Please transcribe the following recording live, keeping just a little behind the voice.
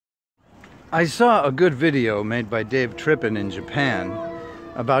I saw a good video made by Dave Trippin in Japan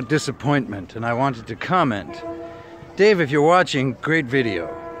about disappointment, and I wanted to comment. Dave, if you're watching, great video.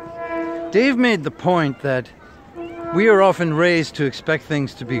 Dave made the point that we are often raised to expect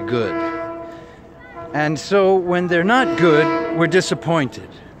things to be good. And so when they're not good, we're disappointed.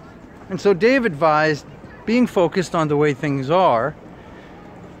 And so Dave advised being focused on the way things are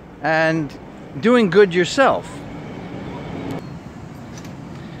and doing good yourself.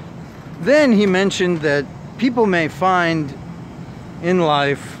 Then he mentioned that people may find in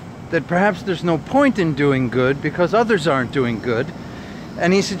life that perhaps there's no point in doing good because others aren't doing good.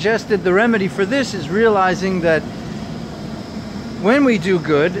 And he suggested the remedy for this is realizing that when we do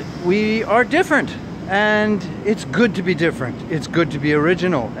good, we are different. And it's good to be different. It's good to be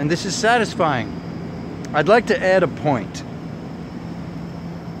original. And this is satisfying. I'd like to add a point.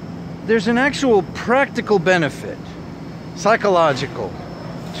 There's an actual practical benefit, psychological,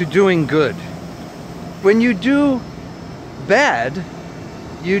 to doing good. When you do bad,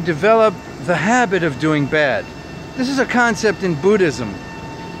 you develop the habit of doing bad. This is a concept in Buddhism,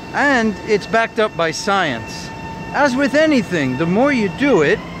 and it's backed up by science. As with anything, the more you do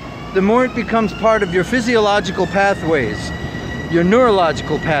it, the more it becomes part of your physiological pathways, your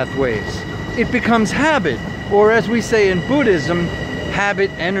neurological pathways. It becomes habit, or as we say in Buddhism,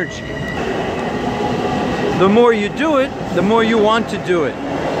 habit energy. The more you do it, the more you want to do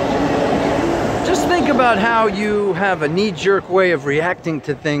it. Just think about how you have a knee-jerk way of reacting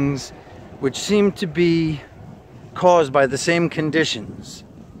to things which seem to be caused by the same conditions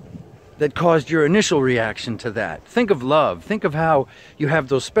that caused your initial reaction to that. Think of love. Think of how you have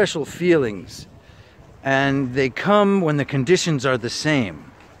those special feelings and they come when the conditions are the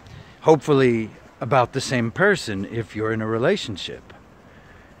same. Hopefully about the same person if you're in a relationship.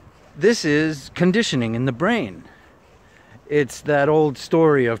 This is conditioning in the brain. It's that old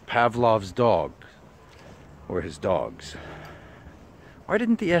story of Pavlov's dog, or his dogs. Why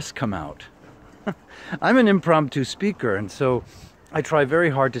didn't the S come out? I'm an impromptu speaker, and so I try very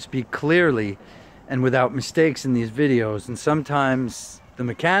hard to speak clearly and without mistakes in these videos, and sometimes the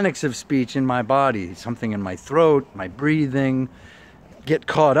mechanics of speech in my body, something in my throat, my breathing, get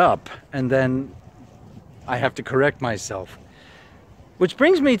caught up, and then I have to correct myself. Which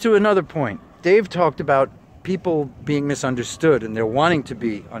brings me to another point. Dave talked about people being misunderstood and they're wanting to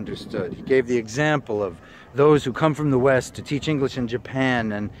be understood. He gave the example of those who come from the West to teach English in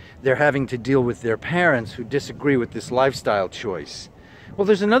Japan and they're having to deal with their parents who disagree with this lifestyle choice. Well,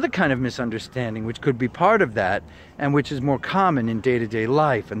 there's another kind of misunderstanding which could be part of that and which is more common in day-to-day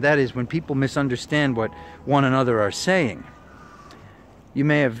life, and that is when people misunderstand what one another are saying. You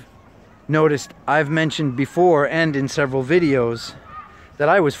may have noticed I've mentioned before and in several videos that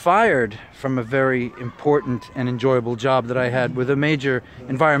I was fired from a very important and enjoyable job that I had with a major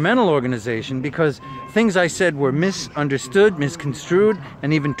environmental organization because things I said were misunderstood, misconstrued,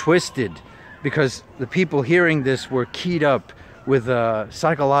 and even twisted because the people hearing this were keyed up with a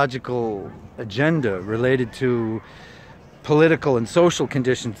psychological agenda related to political and social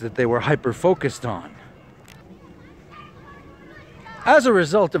conditions that they were hyper-focused on. As a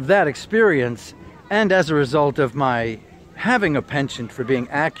result of that experience, and as a result of my having a penchant for being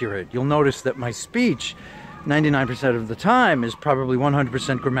accurate, you'll notice that my speech 99% of the time is probably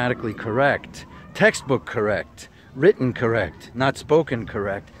 100% grammatically correct, textbook correct, written correct, not spoken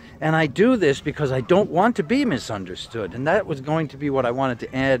correct. And I do this because I don't want to be misunderstood. And that was going to be what I wanted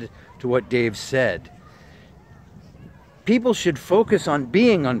to add to what Dave said. People should focus on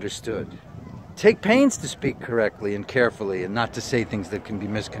being understood. Take pains to speak correctly and carefully and not to say things that can be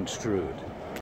misconstrued.